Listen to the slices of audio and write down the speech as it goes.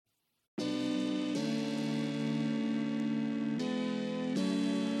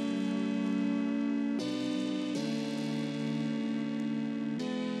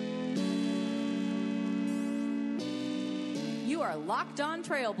are Locked On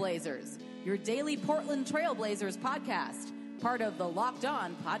Trailblazers, your daily Portland Trailblazers podcast, part of the Locked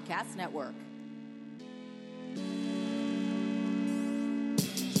On Podcast Network.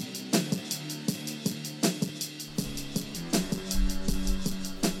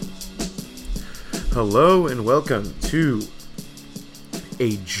 Hello and welcome to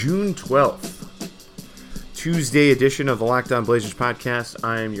a June 12th, Tuesday edition of the Locked On Blazers podcast.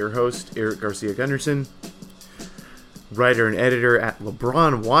 I am your host, Eric Garcia Gunderson, writer and editor at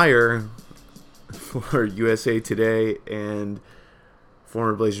LeBron Wire for USA Today and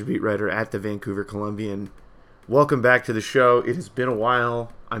former Blazers beat writer at the Vancouver Columbian. Welcome back to the show. It has been a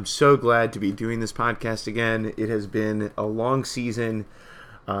while. I'm so glad to be doing this podcast again. It has been a long season,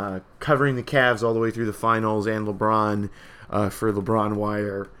 covering the Cavs all the way through the finals and LeBron for LeBron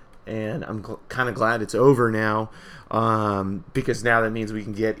Wire. And I'm kind of glad it's over now, because now that means we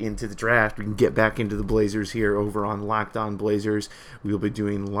can get into the draft. We can get back into the Blazers here over on Locked On Blazers. We will be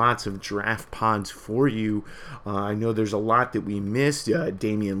doing lots of draft pods for you. I know there's a lot that we missed.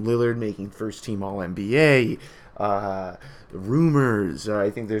 Damian Lillard making first-team All-NBA. Rumors.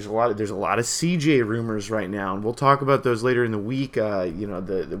 I think there's a lot of CJ rumors right now, and we'll talk about those later in the week.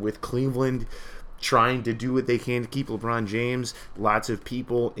 With Cleveland trying to do what they can to keep LeBron James. Lots of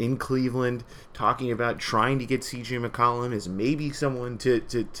people in Cleveland talking about trying to get CJ McCollum as maybe someone to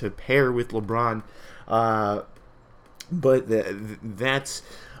pair with LeBron. But that's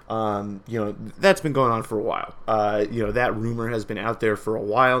been going on for a while. That rumor has been out there for a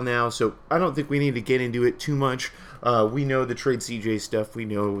while now, so I don't think we need to get into it too much. We know the trade CJ stuff. We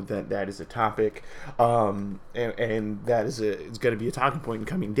know that is a topic, and that is it's going to be a talking point in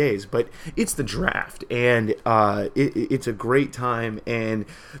coming days. But it's the draft, and it's a great time. And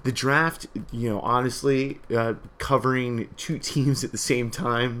the draft, honestly, covering two teams at the same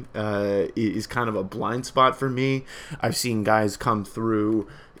time is kind of a blind spot for me. I've seen guys come through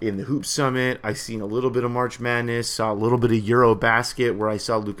in the Hoop Summit. I've seen a little bit of March Madness, saw a little bit of Eurobasket where I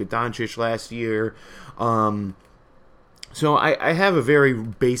saw Luka Doncic last year. So I have a very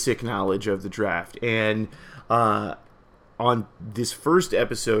basic knowledge of the draft. And on this first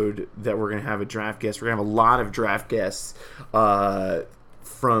episode that we're going to have a draft guest, we're going to have a lot of draft guests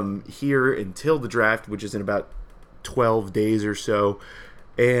from here until the draft, which is in about 12 days or so.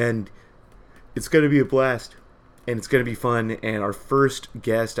 And it's going to be a blast. And it's going to be fun. And our first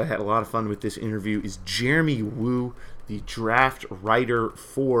guest, I had a lot of fun with this interview, is Jeremy Woo, the draft writer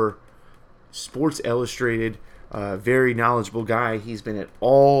for Sports Illustrated. Very knowledgeable guy. He's been at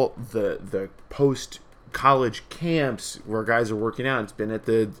all the post-college camps where guys are working out. It's been at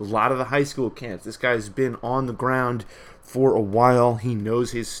a lot of the high school camps. This guy's been on the ground for a while. He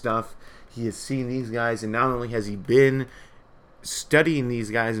knows his stuff. He has seen these guys, and not only has he been studying these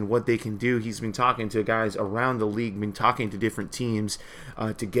guys and what they can do, he's been talking to guys around the league, been talking to different teams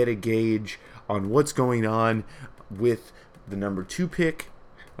to get a gauge on what's going on with the number 2 pick.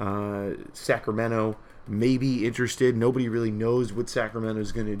 Sacramento may be interested. Nobody really knows what Sacramento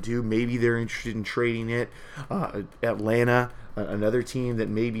is going to do. Maybe they're interested in trading it. Atlanta, another team that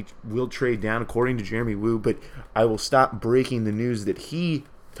maybe will trade down, according to Jeremy Woo. But I will stop breaking the news that he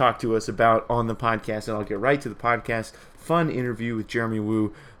talked to us about on the podcast, and I'll get right to the podcast. Fun interview with Jeremy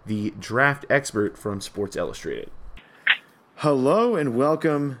Woo, the draft expert from Sports Illustrated. Hello and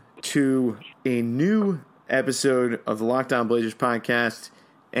welcome to a new episode of the Locked On Blazers podcast.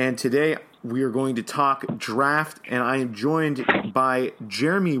 And today we are going to talk draft, and I am joined by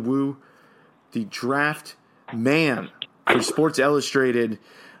Jeremy Woo, the draft man for Sports Illustrated.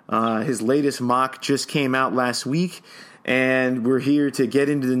 His latest mock just came out last week, and we're here to get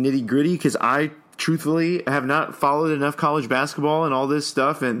into the nitty-gritty because I truthfully have not followed enough college basketball and all this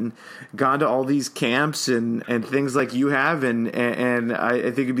stuff and gone to all these camps and things like you have, and I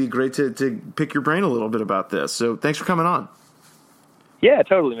think it'd be great to pick your brain a little bit about this. So thanks for coming on. Yeah,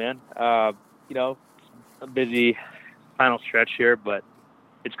 totally, man. A busy final stretch here, but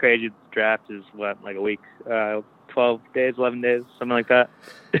it's crazy. The draft is, like a week, 12 days, 11 days, something like that.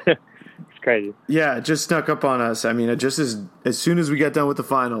 It's crazy. Yeah, it just snuck up on us. I mean, just as soon as we got done with the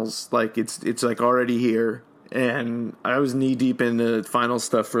finals, like it's like already here. And I was knee deep in the final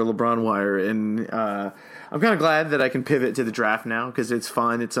stuff for LeBron Wire, and I'm kind of glad that I can pivot to the draft now because it's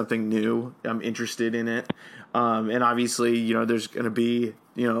fun. It's something new. I'm interested in it. And obviously, there's going to be,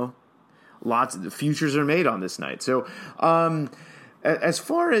 lots of the futures are made on this night. So, as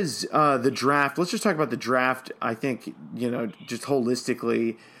far as the draft, let's just talk about the draft. I think, just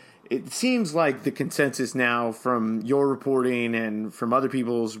holistically, it seems like the consensus now from your reporting and from other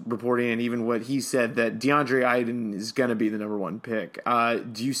people's reporting and even what he said that DeAndre Ayton is going to be the number 1 pick.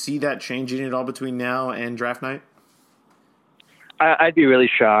 Do you see that changing at all between now and draft night? I'd be really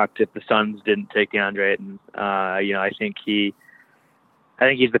shocked if the Suns didn't take DeAndre Ayton. I think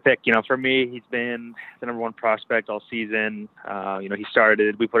he's the pick. For me, he's been the number one prospect all season.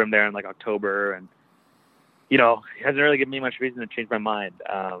 We put him there in like October, and he hasn't really given me much reason to change my mind.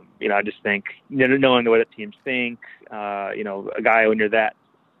 I just think knowing the way that teams think, a guy when you're that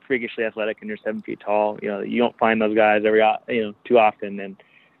freakishly athletic and you're 7 feet tall, you don't find those guys too often, and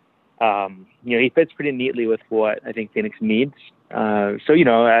he fits pretty neatly with what I think Phoenix needs.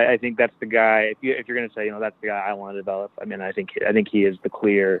 I think that's the guy. If you're going to say, that's the guy I want to develop, I think he is the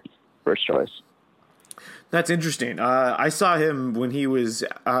clear first choice. That's interesting. I saw him when he was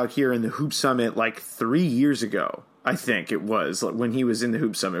out here in the Hoop Summit like 3 years ago. I think it was when he was in the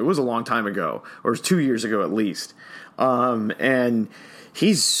Hoop Summit. It was a long time ago, or it was 2 years ago at least. And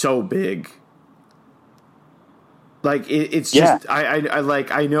he's so big. Like it's just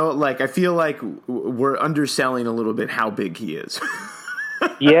I feel like we're underselling a little bit how big he is.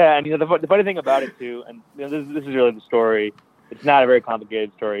 Yeah, and the funny thing about it too, and this is really the story. It's not a very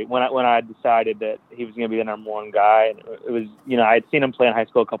complicated story. When I decided that he was going to be the number one guy, and it was I'd seen him play in high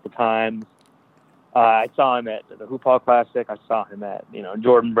school a couple times. I saw him at the Hoop Hall Classic. I saw him at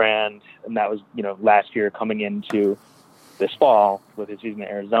Jordan Brand, and that was last year coming into this fall with his season at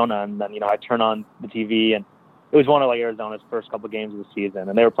Arizona. And then I turn on the TV, and it was one of Arizona's first couple of games of the season,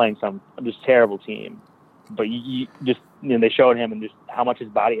 and they were playing some just terrible team. But they showed him and just how much his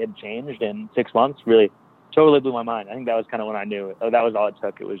body had changed in 6 months. Really, totally blew my mind. I think that was kind of when I knew it. That was all it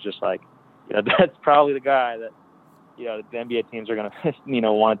took. It was just like, that's probably the guy that the NBA teams are going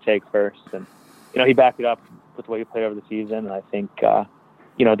to want to take first. And he backed it up with the way he played over the season. And I think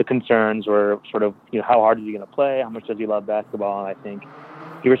the concerns were sort of how hard is he going to play? How much does he love basketball? And I think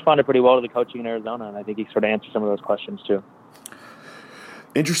he responded pretty well to the coaching in Arizona, and I think he sort of answered some of those questions too.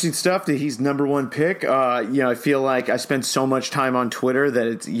 Interesting stuff that he's number one pick. I feel like I spend so much time on Twitter that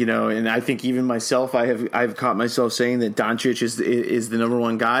it's and I think even myself, I've caught myself saying that Doncic is the number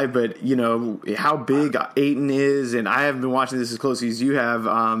one guy. But how big Ayton is, and I haven't been watching this as closely as you have.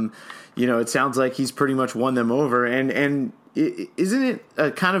 It sounds like he's pretty much won them over. And isn't it a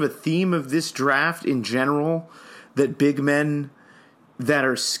kind of a theme of this draft in general that big men that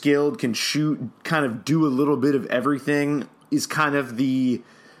are skilled, can shoot, kind of do a little bit of everything, is kind of the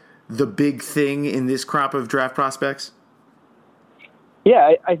big thing in this crop of draft prospects?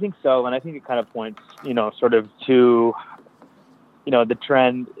 Yeah, I think so. And I think it kind of points, sort of to, the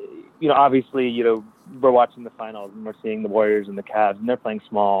trend. Obviously, we're watching the finals and we're seeing the Warriors and the Cavs, and they're playing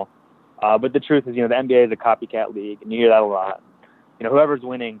small. But the truth is, the NBA is a copycat league, and you hear that a lot. Whoever's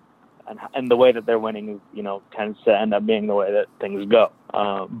winning, and the way that they're winning, tends to end up being the way that things go.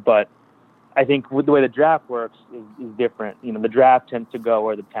 But I think with the way the draft works is different. The draft tends to go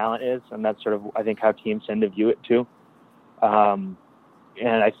where the talent is, and that's sort of, I think, how teams tend to view it too. And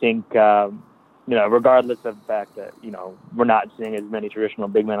I think, regardless of the fact that, we're not seeing as many traditional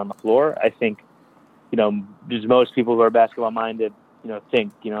big men on the floor, I think, just most people who are basketball minded,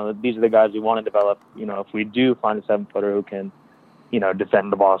 think, these are the guys we want to develop. If we do find a 7-footer who can,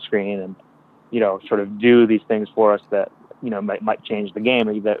 defend the ball screen and, sort of do these things for us that, might change the game,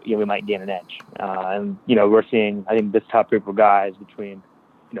 or that we might gain an edge. And we're seeing, I think, this top group of guys between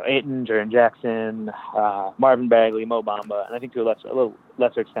Ayton, Jaren Jackson, Marvin Bagley, Mo Bamba, and I think to a little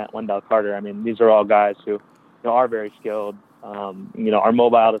lesser extent Wendell Carter. I mean, these are all guys who are very skilled, are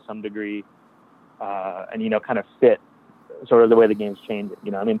mobile to some degree, and kind of fit sort of the way the game's changing.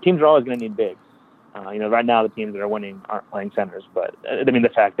 Teams are always going to need bigs. Right now the teams that are winning aren't playing centers, but the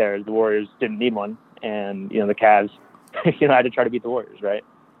fact there is the Warriors didn't need one, and the Cavs had to try to beat the Warriors, right?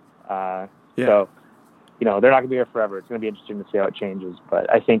 So, they're not going to be here forever. It's going to be interesting to see how it changes. But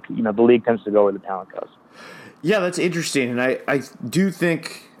I think, the league tends to go where the talent goes. Yeah, that's interesting. And I do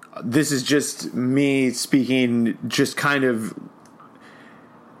think this is just me speaking just kind of,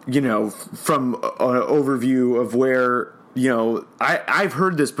 from an overview of where, I've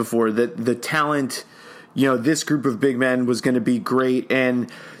heard this before, that the talent, this group of big men was going to be great. And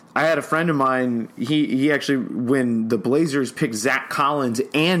I had a friend of mine, he actually, when the Blazers picked Zach Collins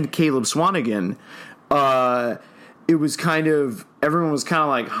and Caleb Swanigan, it was kind of, everyone was kind of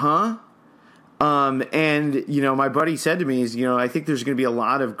like, huh? And, my buddy said to me, I think there's going to be a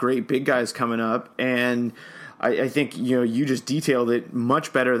lot of great big guys coming up. And I think, you just detailed it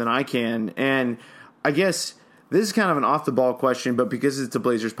much better than I can. And I guess this is kind of an off the ball question, but because it's a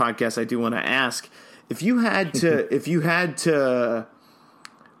Blazers podcast, I do want to ask, if you had to,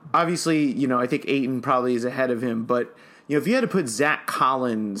 obviously, I think Ayton probably is ahead of him, but if you had to put Zach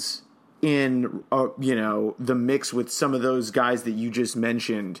Collins in, the mix with some of those guys that you just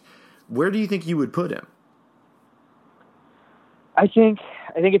mentioned, where do you think you would put him? I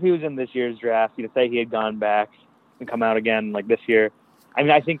think if he was in this year's draft, say he had gone back and come out again like this year, I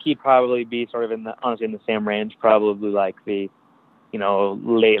mean, I think he'd probably be sort of honestly in the same range, probably like the,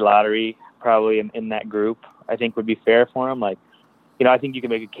 late lottery, probably in that group. I think would be fair for him. Like, I think you can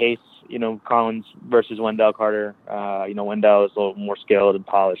make a case, Collins versus Wendell Carter. Wendell is a little more skilled and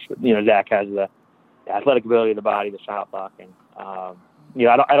polished, but Zach has the athletic ability, the body, the shot blocking. I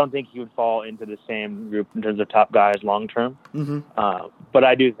don't think he would fall into the same group in terms of top guys long term. Mm-hmm. But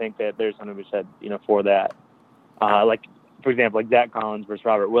I do think that there's something to be said, for that. Like, for example, like Zach Collins versus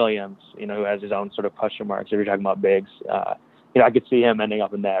Robert Williams, who has his own sort of question marks if you're talking about bigs. I could see him ending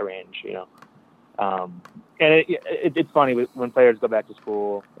up in that range, And it's funny when players go back to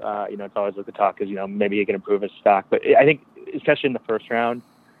school, it's always like the talk is, maybe he can improve his stock. But I think, especially in the first round,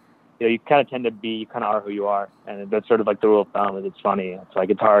 you kind of tend to be, you kind of are who you are. And that's sort of like the rule of thumb is it's funny. It's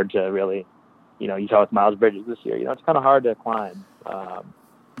like, it's hard to really, you saw with Miles Bridges this year, it's kind of hard to climb.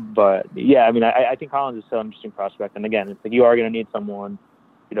 But yeah, I mean, I think Collins is still an interesting prospect. And again, it's like you are going to need someone,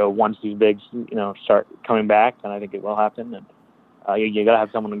 once these bigs, start coming back, and I think it will happen. And you got to have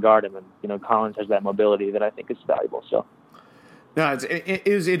someone to guard him. And, Collins has that mobility that I think is valuable. So. No,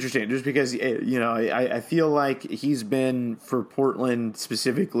 it was interesting just because, I feel like he's been, for Portland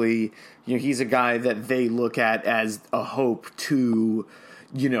specifically, he's a guy that they look at as a hope to,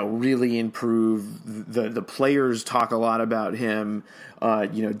 really improve. The players talk a lot about him.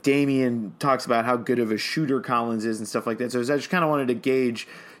 Damian talks about how good of a shooter Collins is and stuff like that. So I just kind of wanted to gauge,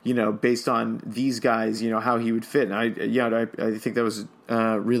 based on these guys, how he would fit. And I think that was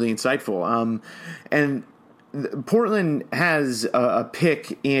really insightful. And Portland has a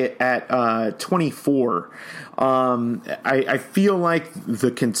pick at 24. I feel like the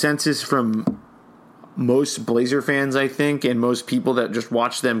consensus from most Blazer fans, I think, and most people that just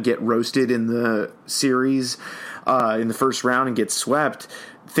watch them get roasted in the series in the first round and get swept,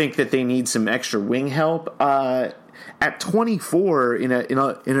 think that they need some extra wing help. At 24 in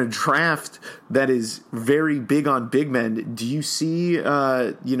a draft that is very big on big men, do you see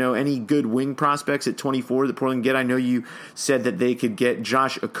any good wing prospects at 24 that Portland get? I know you said that they could get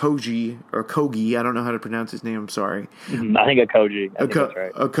Josh Okogie or Kogi. I don't know how to pronounce his name. I'm sorry. Mm-hmm. I think Okogie. I think that's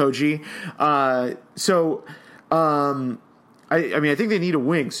right. Okogie. I think they need a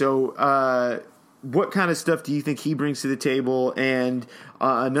wing. So what kind of stuff do you think he brings to the table? And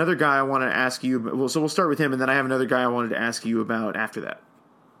another guy I want to ask you. So we'll start with him, and then I have another guy I wanted to ask you about after that.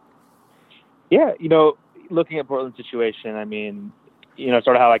 Yeah, looking at Portland's situation, I mean,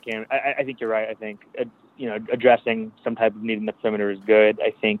 sort of how I came. I think you're right. I think addressing some type of need in the perimeter is good.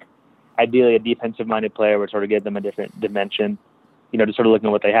 I think ideally a defensive-minded player would sort of give them a different dimension. Just sort of looking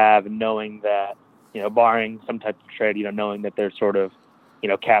at what they have and knowing that, barring some type of trade, knowing that they're sort of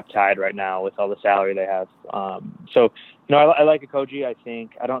cap tied right now with all the salary they have. I like Okogie.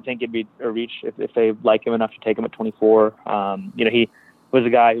 I don't think it'd be a reach if they like him enough to take him at 24. He was a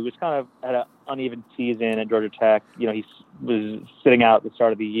guy who was kind of had an uneven season at Georgia Tech. He was sitting out at the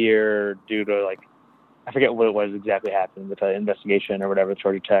start of the year due to I forget what it was exactly happened with the investigation or whatever at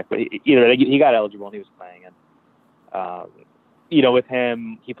Georgia Tech, but he got eligible and he was playing. And, with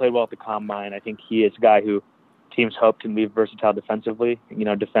him, he played well at the combine. I think he is a guy who teams hope can be versatile defensively,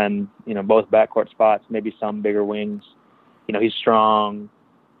 defend, both backcourt spots, maybe some bigger wings. He's strong.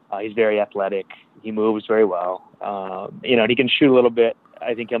 He's very athletic. He moves very well. And he can shoot a little bit.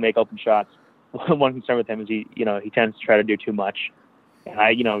 I think he'll make open shots. One concern with him is he tends to try to do too much. And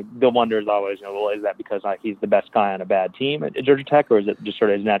the wonder is always, is that because he's the best guy on a bad team at Georgia Tech, or is it just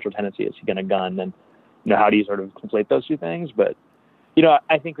sort of his natural tendency? Is he going to gun? And, how do you sort of conflate those two things? But,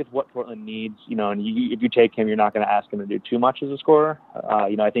 I think with what Portland needs, and if you take him, you're not going to ask him to do too much as a scorer.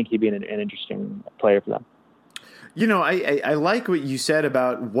 I think he'd be an interesting player for them. I like what you said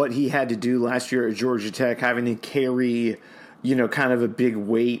about what he had to do last year at Georgia Tech, having to carry, kind of a big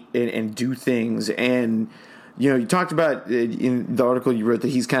weight and do things. And, you talked about in the article you wrote that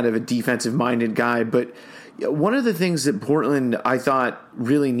he's kind of a defensive-minded guy. But one of the things that Portland, I thought,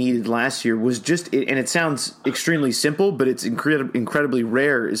 really needed last year was just, and it sounds extremely simple, but it's incredibly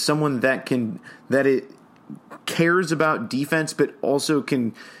rare, is someone that it cares about defense, but also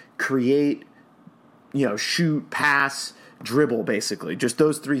can create, shoot, pass, dribble, basically. Just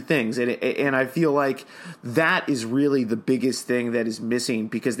those three things. And I feel like that is really the biggest thing that is missing,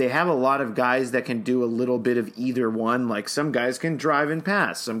 because they have a lot of guys that can do a little bit of either one. Like some guys can drive and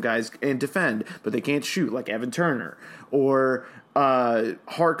pass, some guys can defend, but they can't shoot, like Evan Turner or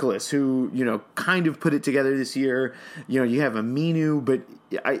Harkless, who, kind of put it together this year. You have Aminu, but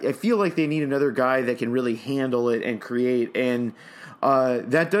I feel like they need another guy that can really handle it and create. And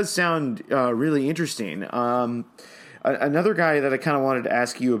that does sound really interesting. Another guy that I kind of wanted to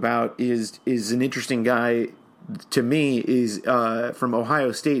ask you about is an interesting guy to me is from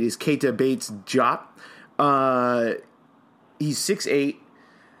Ohio State is Keita Bates-Diop. He's 6'8".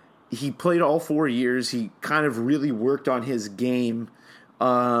 He played all 4 years. He kind of really worked on his game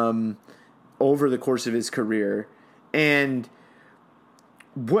over the course of his career. And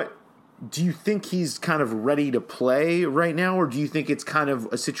what do you think he's kind of ready to play right now, or do you think it's kind of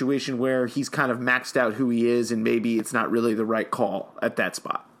a situation where he's kind of maxed out who he is and maybe it's not really the right call at that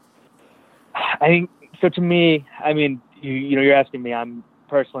spot? I think so. To me, I mean, you're asking me. I'm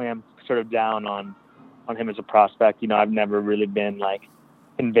sort of down on him as a prospect. I've never really been like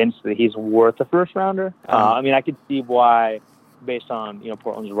convinced that he's worth a first rounder. I mean, I could see why, based on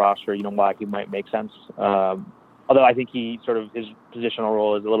Portland's roster, why he might make sense. Although I think his positional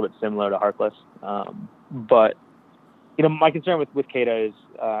role is a little bit similar to Harkless. But my concern with Keita is,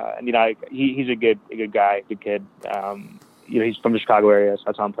 he's a good guy, good kid. He's from the Chicago area, so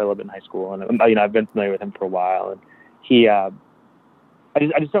I saw him play a little bit in high school, and I've been familiar with him for a while. And he, I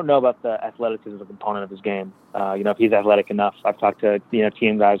just don't know about the athleticism component of his game. If he's athletic enough. I've talked to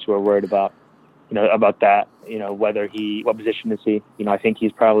team guys who are worried about that. What position is he? I think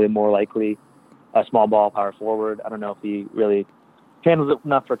he's probably more likely a small ball power forward. I don't know if he really handles it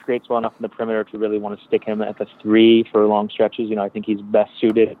enough or creates well enough in the perimeter to really want to stick him at the 3 for long stretches. I think he's best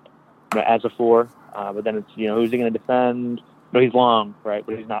suited as a 4. But then it's, who's he going to defend? He's long, right?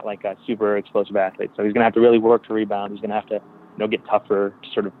 But he's not like a super explosive athlete. So he's going to have to really work to rebound. He's going to have to, get tougher to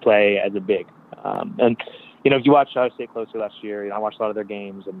sort of play as a big. And if you watched Ohio State closely last year, I watched a lot of their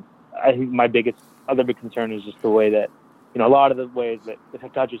games, and I think my other big concern is just the way that, a lot of the ways that the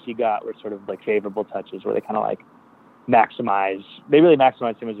touches he got were sort of like favorable touches where they kind of like really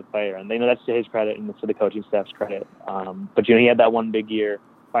maximize him as a player. And that's to his credit and to the coaching staff's credit. But, he had that one big year,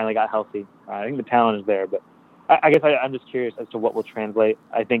 finally got healthy. I think the talent is there, but I guess I'm just curious as to what will translate.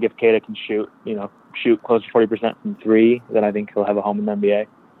 I think if Keita can shoot close to 40% from 3, then I think he'll have a home in the NBA.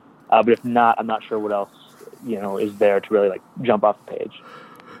 But if not, I'm not sure what else, is there to really like jump off the page.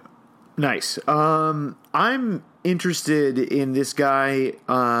 Nice. I'm interested in this guy,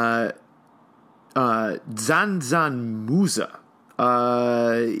 Zanzan Musa.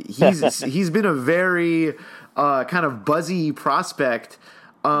 He's been a very kind of buzzy prospect.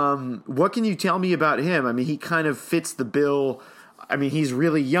 What can you tell me about him? I mean, he kind of fits the bill. I mean, he's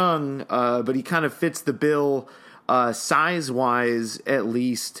really young, but he kind of fits the bill size-wise, at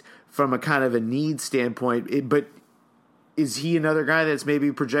least from a kind of a need standpoint. But is he another guy that's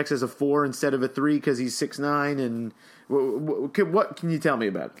maybe projects as a 4 instead of a 3 because he's 6'9"? And what can you tell me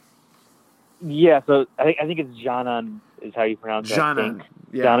about it? Yeah, so I think it's Janan is how you pronounce it. Janan,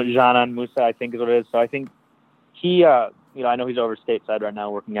 yeah. Janan Musa, I think is what it is. So I think he, I know he's over stateside right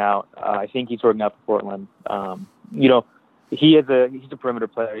now working out. I think he's working out for Portland. He's a perimeter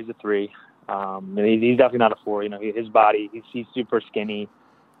player. He's a 3. He's definitely not a 4. His body, he's super skinny.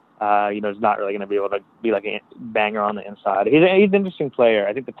 He's not really going to be able to be like a banger on the inside. He's an interesting player.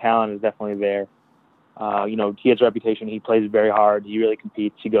 I think the talent is definitely there. He has a reputation. He plays very hard. He really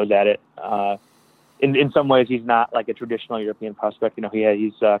competes. He goes at it. In some ways, he's not like a traditional European prospect.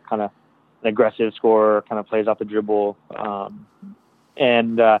 He's kind of an aggressive scorer, kind of plays off the dribble. I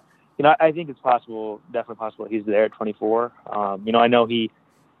think it's possible, definitely possible he's there at 24. I know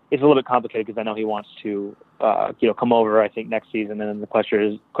it's a little bit complicated because I know he wants to, come over, I think, next season. And then the question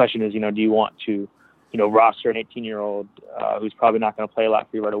is, do you want to, roster an 18-year-old who's probably not going to play a lot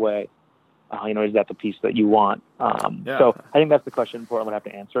for you right away? Is that the piece that you want? Yeah. So I think that's the question Portland would have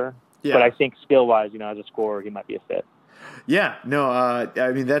to answer. Yeah. But I think skill-wise, as a scorer, he might be a fit. Yeah, no,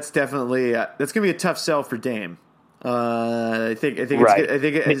 I mean that's definitely that's gonna be a tough sell for Dame. I think right.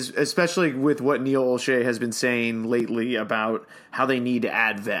 it's especially with what Neil Olshey has been saying lately about how they need to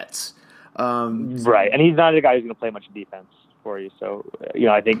add vets. Right, and he's not a guy who's going to play much defense for you. So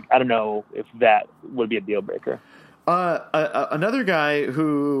I don't know if that would be a deal breaker. Another guy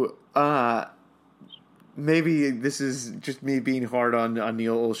who maybe this is just me being hard on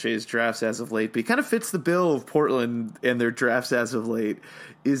Neil Olshey's drafts as of late, but he kind of fits the bill of Portland and their drafts as of late.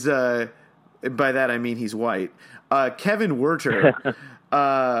 Is by that I mean he's white. Kevin Huerter,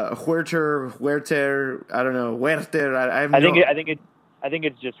 Huerter. I don't know Huerter. I think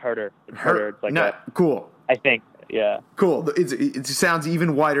it's just Herter. It's like cool. I think. Yeah. Cool. It sounds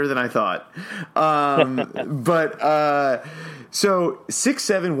even whiter than I thought. So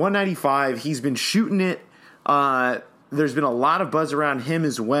 6'7", 195. He's been shooting it. There's been a lot of buzz around him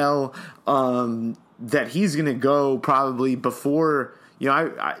as well. That he's going to go probably before.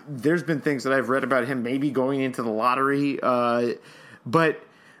 There's been things that I've read about him maybe going into the lottery. But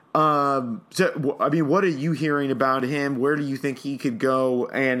So, I mean, what are you hearing about him? Where do you think he could go?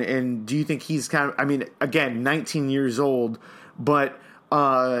 And do you think he's kind of, I mean, again, 19 years old, but,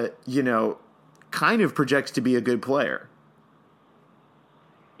 kind of projects to be a good player?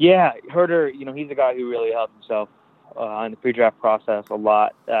 Yeah, Herder, he's a guy who really helped himself in the pre-draft process a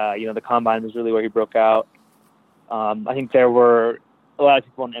lot. The combine was really where he broke out. I think there were a lot of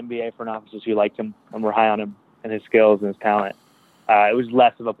people in the NBA front offices who liked him and were high on him and his skills and his talent. It was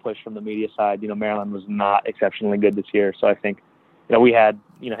less of a push from the media side. Maryland was not exceptionally good this year, so I think we had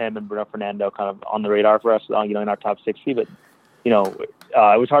him and Bruno Fernando kind of on the radar for us, in our top 60. But it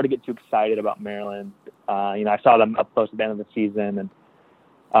was hard to get too excited about Maryland. I saw them up close at the end of the season, and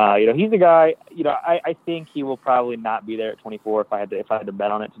he's a guy. I think he will probably not be there at 24 if I had to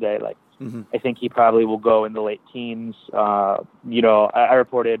bet on it today. I think he probably will go in the late teens. I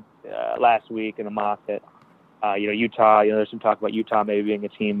reported last week in the mock that Utah. There's some talk about Utah maybe being a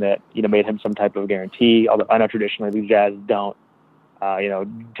team that made him some type of guarantee. Although I know traditionally the Jazz don't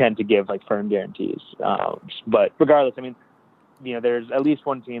tend to give firm guarantees. But regardless, I mean, there's at least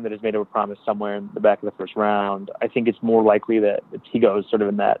one team that has made him a promise somewhere in the back of the first round. I think it's more likely that he goes sort of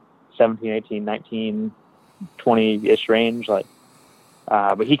in that 17, 18, 19, 20-ish range.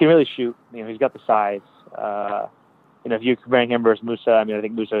 But he can really shoot. He's got the size. If you're comparing him versus Musa, I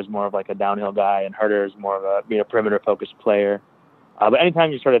think Musa is more of a downhill guy, and Herder is more of a perimeter-focused player. But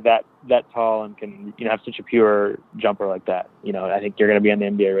anytime you're sort of that tall and can have such a pure jumper like that, I think you're going to be on the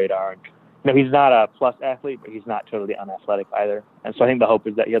NBA radar. And, he's not a plus athlete, but he's not totally unathletic either. And so I think the hope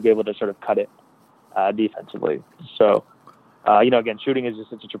is that he'll be able to sort of cut it defensively. So, again, shooting is just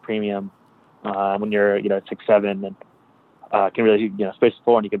such a premium when you're 6'7" and can really space the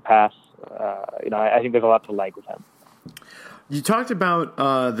floor and you can pass. I think there's a lot to like with him. You talked about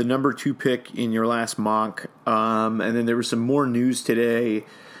the number 2 pick in your last mock, and then there was some more news today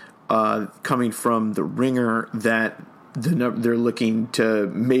coming from the Ringer that they're looking to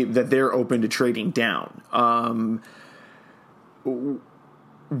that they're open to trading down.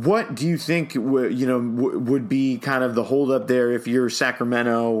 What do you think would be kind of the holdup there if you're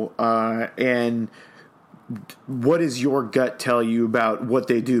Sacramento, and what does your gut tell you about what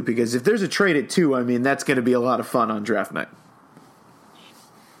they do? Because if there's a trade at 2, that's going to be a lot of fun on draft night.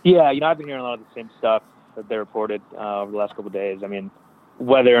 Yeah, I've been hearing a lot of the same stuff that they reported over the last couple of days.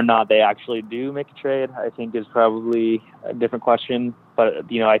 Whether or not they actually do make a trade, I think is probably a different question.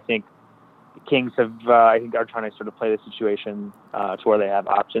 But, I think the Kings are trying to sort of play the situation to where they have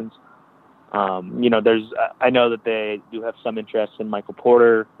options. I know that they do have some interest in Michael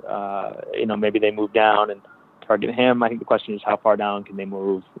Porter. Maybe they move down and target him. I think the question is how far down can they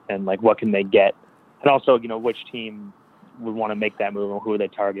move and what can they get? And also, which team would want to make that move and who would they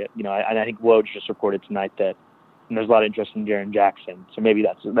target? And I think Woj just reported tonight that there's a lot of interest in Jaren Jackson. So maybe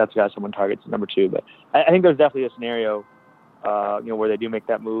that's a guy someone targets at number 2. But I think there's definitely a scenario, where they do make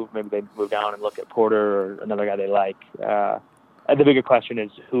that move. Maybe they move down and look at Porter or another guy they like. The bigger question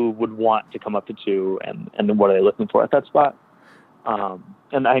is who would want to come up to 2 and what are they looking for at that spot?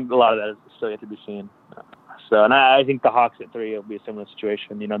 And I think a lot of that is still yet to be seen. And I think the Hawks at 3 will be a similar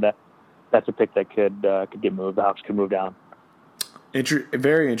situation. That's a pick that could get moved. The Hawks could move down.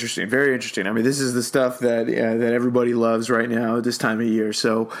 Very interesting. Very interesting. This is the stuff that everybody loves right now at this time of year.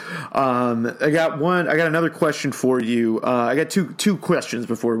 So, I got another question for you. I got two questions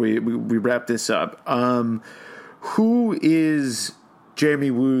before we wrap this up. Who is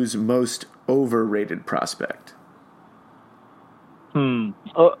Jeremy Woo's most overrated prospect?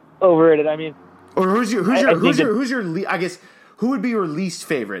 Overrated. Or who's your I guess who would be your least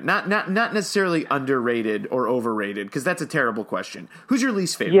favorite? Not necessarily underrated or overrated, because that's a terrible question. Who's your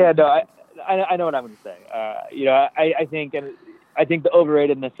least favorite? Yeah, no, I know what I'm going to say. I think the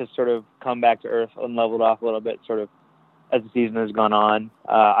overratedness has sort of come back to earth and leveled off a little bit, sort of as the season has gone on.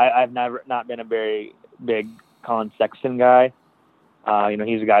 I've not been a very big Colin Sexton guy.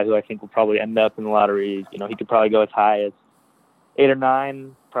 He's a guy who I think will probably end up in the lottery. He could probably go as high as 8 or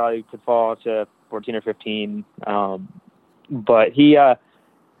 9, probably could fall to 14 or 15. But he,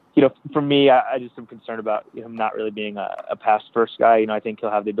 for me, I just am concerned about him not really being a pass first guy. I think he'll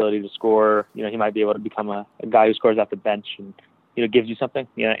have the ability to score. He might be able to become a guy who scores off the bench and, gives you something.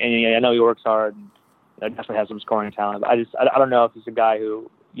 And I know he works hard and definitely has some scoring talent. But I don't know if he's a guy who,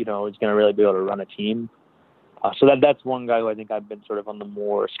 is going to really be able to run a team. So that's one guy who I think I've been sort of on the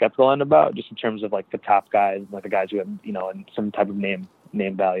more skeptical end about, just in terms of the top guys, the guys who have, and some type of name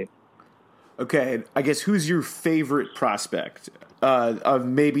value. Okay, I guess who's your favorite prospect of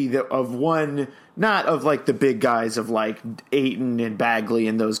maybe of one, not of like the big guys of like Ayton and Bagley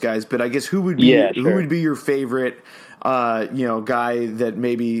and those guys, but I guess who would be who would be your favorite guy that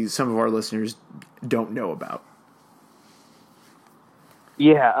maybe some of our listeners don't know about?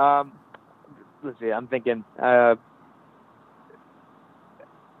 Yeah, let's see. I'm thinking a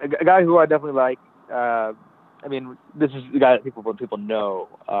guy who I definitely like. I mean, this is the guy that people know,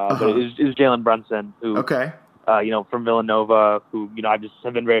 but it is Jalen Brunson, who, from Villanova, who, I just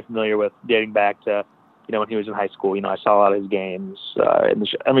have been very familiar with dating back to, when he was in high school. I saw a lot of his games. I'm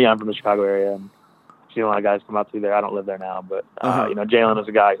from the Chicago area, and seen a lot of guys come out through there. I don't live there now, but, Jalen is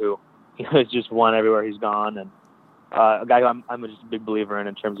a guy who, has just won everywhere he's gone, and a guy who I'm just a big believer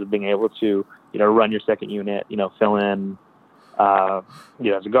in terms of being able to, run your second unit, fill in, as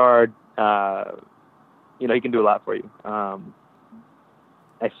a guard. He can do a lot for you. I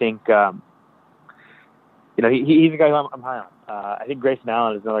think, he's a guy who I'm high on. I think Grayson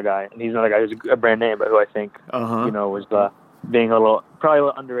Allen is another guy, and he's another guy who's a brand name, but who I think, was being probably a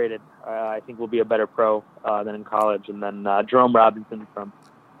little underrated. I think will be a better pro than in college. And then Jerome Robinson from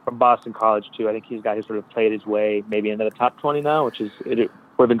Boston College, too. I think he's a guy who sort of played his way maybe into the top 20 now, which it would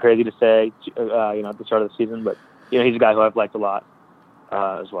have been crazy to say, at the start of the season. But, he's a guy who I've liked a lot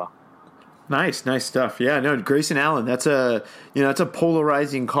as well. Nice stuff. Yeah, no, Grayson Allen. That's a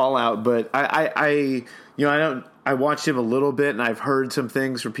polarizing call out, but I watched him a little bit, and I've heard some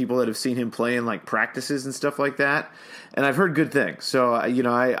things from people that have seen him play in like practices and stuff like that, and I've heard good things. So I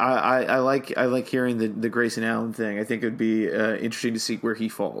like hearing the Grayson Allen thing. I think it would be interesting to see where he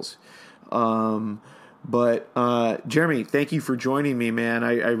falls. But Jeremy, thank you for joining me, man.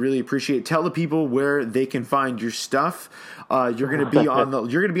 I really appreciate it. Tell the people where they can find your stuff. You're going to be on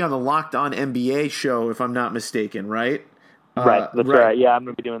the Locked On NBA show, if I'm not mistaken, right? Right. That's right. Yeah, I'm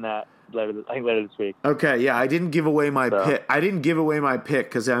going to be doing that later this week. Okay. Yeah, I didn't give away my pick. I didn't give away my pick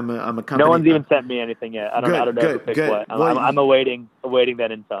because I'm a company. No one's even sent me anything yet. I don't know who picked what. I'm awaiting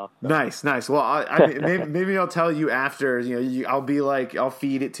that intel. So. Nice. Well, maybe I'll tell you after. I'll be like, I'll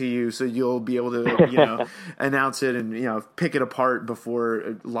feed it to you, so you'll be able to announce it and pick it apart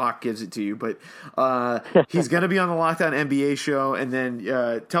before Locke gives it to you. But he's going to be on the Locked On NBA show, and then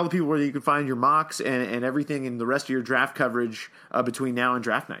tell the people where you can find your mocks and everything and the rest of your draft coverage between now and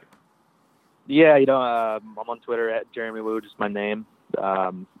draft night. Yeah, I'm on Twitter at Jeremy Woo, just my name.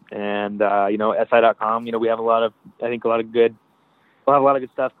 And SI.com, we have a lot of good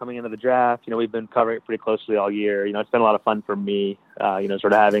stuff coming into the draft. We've been covering it pretty closely all year. It's been a lot of fun for me, sort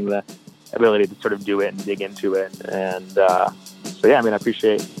of having the ability to sort of do it and dig into it. And, I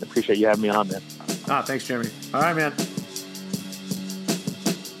appreciate you having me on, man. Thanks, Jeremy. All right, man.